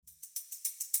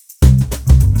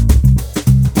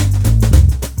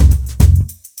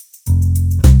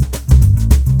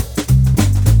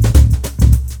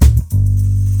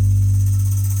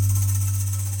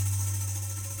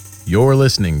You're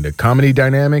listening to Comedy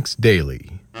Dynamics Daily.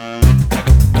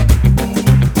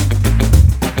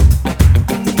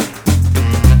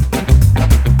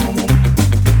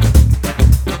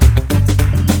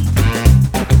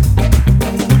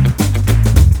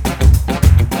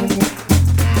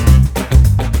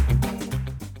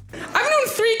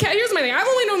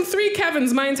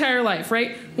 My entire life,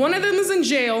 right? One of them is in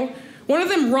jail, one of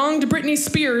them wronged Britney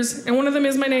Spears, and one of them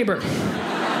is my neighbor.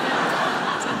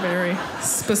 It's a very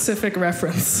specific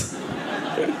reference.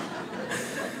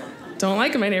 Don't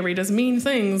like my neighbor, he does mean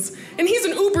things. And he's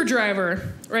an Uber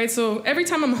driver, right? So every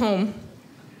time I'm home,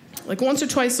 like once or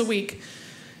twice a week,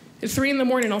 at 3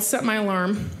 a.m, I'll set my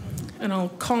alarm, and I'll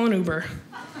call an Uber.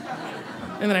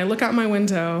 And then I look out my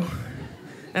window,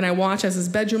 and I watch as his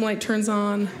bedroom light turns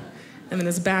on, and then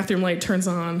his bathroom light turns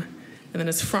on, and then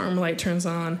his front room light turns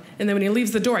on, and then when he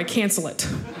leaves the door, I cancel it.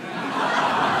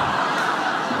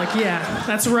 I'm like, yeah,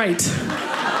 that's right.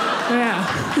 Yeah.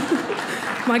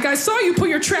 I'm like, I saw you put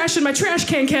your trash in my trash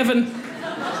can, Kevin.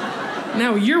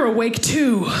 Now you're awake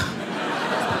too.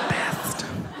 Best.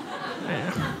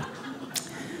 Yeah.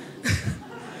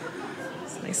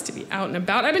 It's nice to be out and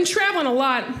about. I've been traveling a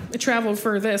lot. I traveled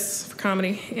for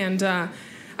comedy, and I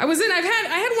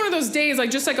had one of those days,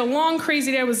 just a long,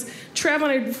 crazy day. I was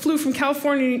traveling. I flew from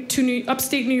California to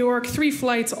upstate New York, 3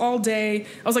 flights all day.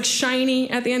 I was shiny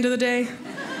at the end of the day.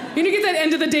 You get that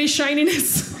end of the day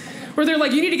shininess where they're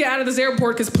like, you need to get out of this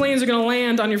airport because planes are going to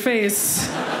land on your face.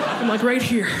 I'm like, right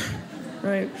here,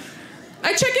 right?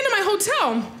 I check into my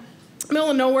hotel, middle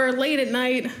of nowhere, late at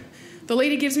night. The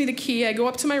lady gives me the key. I go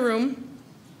up to my room,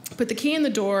 put the key in the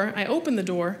door. I open the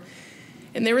door,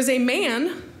 and there is a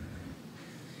man.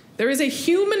 There is a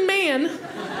human man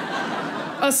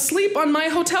asleep on my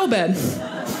hotel bed.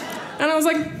 And I was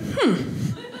like,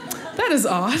 that is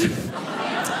odd.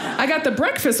 I got the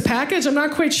breakfast package. I'm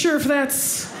not quite sure if that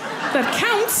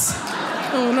counts.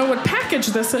 I don't know what package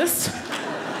this is.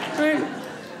 Right?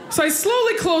 So I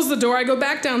slowly close the door. I go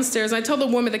back downstairs. I tell the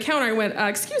woman at the counter, I went,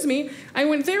 excuse me. I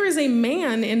went, there is a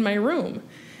man in my room.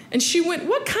 And she went,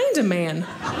 what kind of man?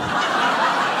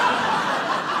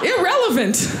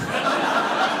 Irrelevant.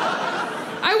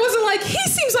 I wasn't like, he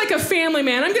seems like a family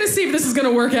man. I'm going to see if this is going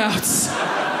to work out.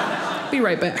 Be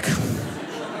right back.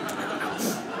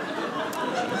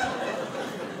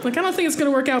 I don't think it's going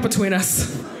to work out between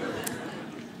us.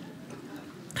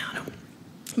 I don't know.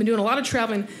 I've been doing a lot of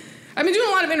traveling. I've been doing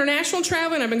a lot of international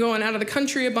traveling. I've been going out of the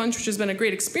country a bunch, which has been a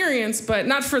great experience, but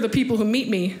not for the people who meet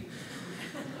me.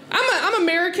 I'm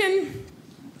American.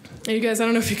 And you guys, I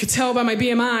don't know if you could tell by my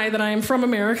BMI that I am from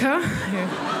America.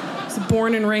 I was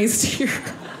born and raised here.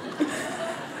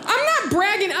 I'm not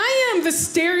bragging. I am the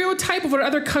stereotype of what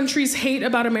other countries hate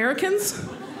about Americans.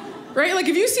 Right?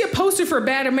 If you see a poster for a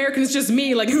bad American, it's just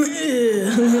me, that's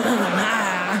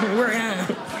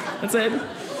it.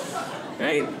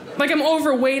 Right? I'm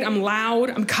overweight, I'm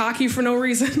loud, I'm cocky for no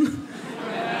reason.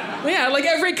 Yeah,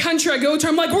 every country I go to,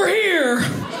 I'm like, we're here.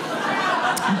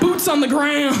 Boots on the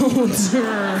ground.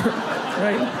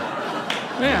 Right?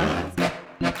 Yeah.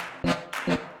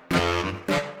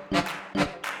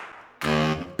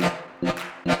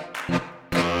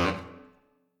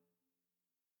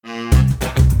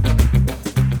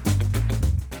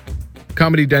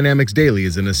 Comedy Dynamics Daily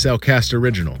is an Acelcast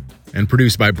original and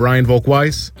produced by Brian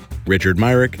Volkweiss, Richard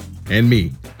Myrick, and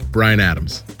me, Brian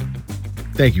Adams.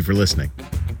 Thank you for listening.